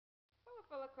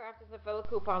Crafters and fellow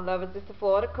coupon lovers, this is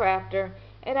Florida Crafter,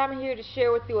 and I'm here to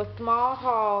share with you a small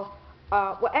haul,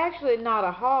 well actually not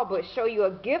a haul, but show you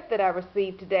a gift that I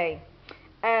received today.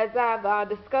 As I've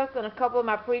discussed in a couple of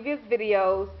my previous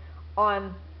videos,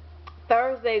 on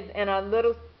Thursdays in a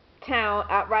little town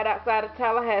right outside of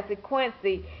Tallahassee,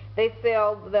 Quincy, they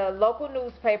sell the local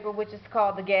newspaper, which is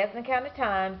called the Gadsden County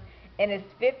Times, and it's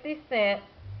 50 cents.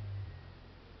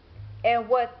 And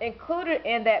what's included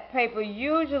in that paper,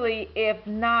 usually, if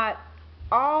not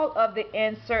all of the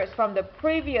inserts from the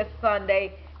previous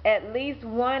Sunday, at least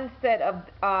one set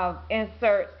of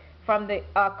inserts from the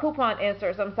coupon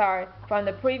inserts, I'm sorry, from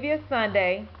the previous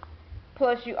Sunday.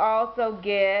 Plus, you also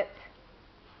get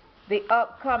the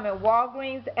upcoming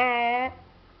Walgreens ad,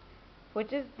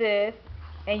 which is this,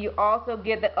 and you also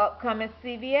get the upcoming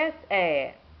CVS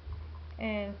ad.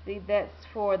 And see, that's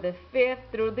for the 5th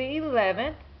through the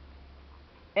 11th.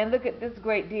 And look at this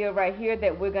great deal right here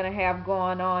that we're going to have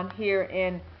going on here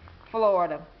in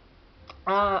Florida.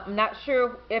 I'm not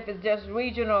sure if it's just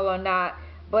regional or not,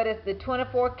 but it's the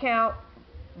 24 count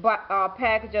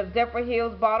package of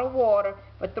Zephyrhills bottled water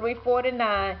for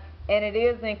 $3.49, and it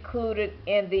is included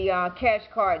in the cash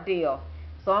card deal.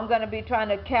 So I'm going to be trying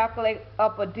to calculate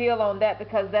up a deal on that,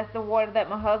 because that's the water that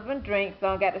my husband drinks, so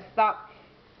I got to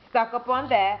stock up on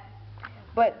that.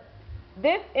 But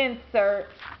this insert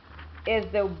is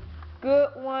the good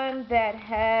one that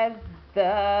has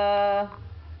the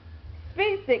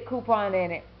Speed Stick coupon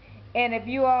in it. And if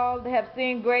you all have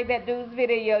seen Greg That Dude's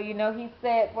video, you know he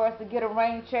said for us to get a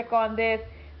rain check on this,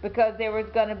 because there was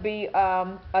going to be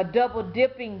a double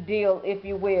dipping deal, if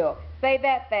you will. Say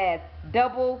that fast.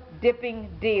 Double dipping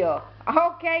deal.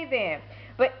 Okay then.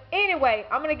 But anyway,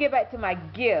 I'm going to get back to my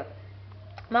gift.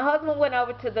 My husband went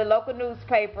over to the local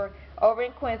newspaper over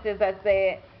in Quincy, as I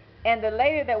said, and the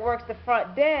lady that works the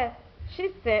front desk, she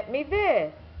sent me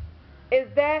this. Is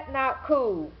that not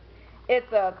cool?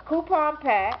 It's a coupon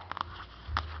pack,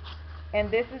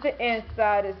 and this is the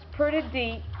inside. It's pretty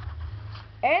deep,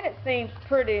 and it seems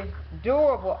pretty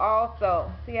durable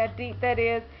also. See how deep that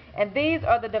is? And these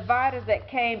are the dividers that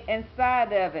came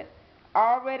inside of it,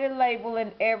 already labeled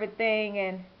and everything,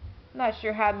 and I'm not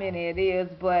sure how many it is,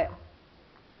 but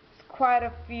quite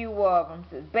a few of them.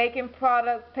 It says baking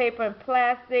products, paper and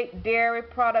plastic, dairy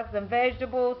products and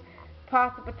vegetables,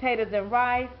 pasta, potatoes and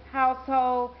rice,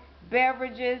 household,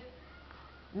 beverages,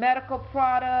 medical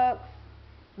products,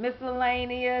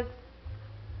 miscellaneous,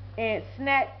 and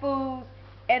snack foods.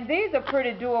 And these are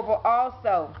pretty doable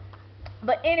also.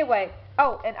 But anyway,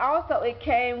 oh, and also it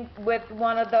came with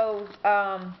one of those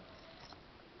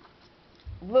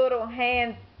little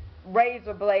hand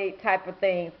razor blade type of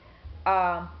things.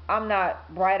 I'm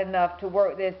not bright enough to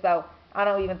work this, so I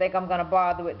don't even think I'm going to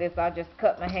bother with this. I'll just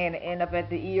cut my hand and end up at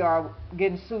the ER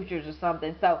getting sutures or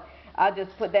something. So I'll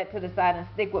just put that to the side and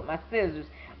stick with my scissors.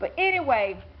 But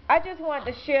anyway, I just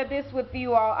wanted to share this with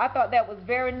you all. I thought that was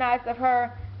very nice of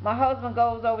her. My husband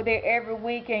goes over there every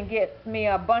week and gets me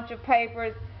a bunch of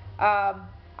papers. I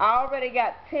already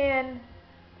got 10.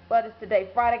 What is today?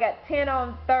 Friday. I got 10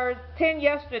 on Thursday, 10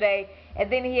 yesterday,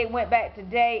 and then he went back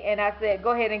today, and I said,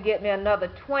 go ahead and get me another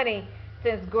 20,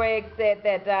 since Greg said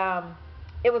that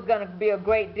it was going to be a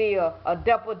great deal, a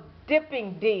double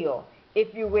dipping deal,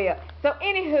 if you will. So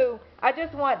anywho, I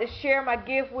just wanted to share my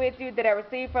gift with you that I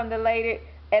received from the lady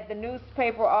at the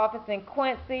newspaper office in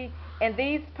Quincy, and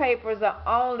these papers are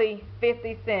only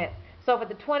 50 cents. So for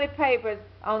the 20 papers,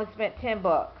 I only spent 10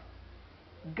 bucks.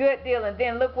 Good deal. And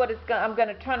then look what I'm going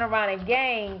to turn around and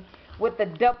gain with the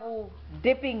double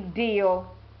dipping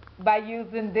deal by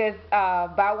using this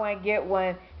buy one get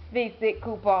one Speed Stick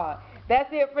coupon. That's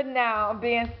it for now. I'm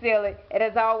being silly, and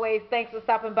as always, thanks for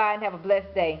stopping by and have a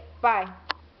blessed day. Bye.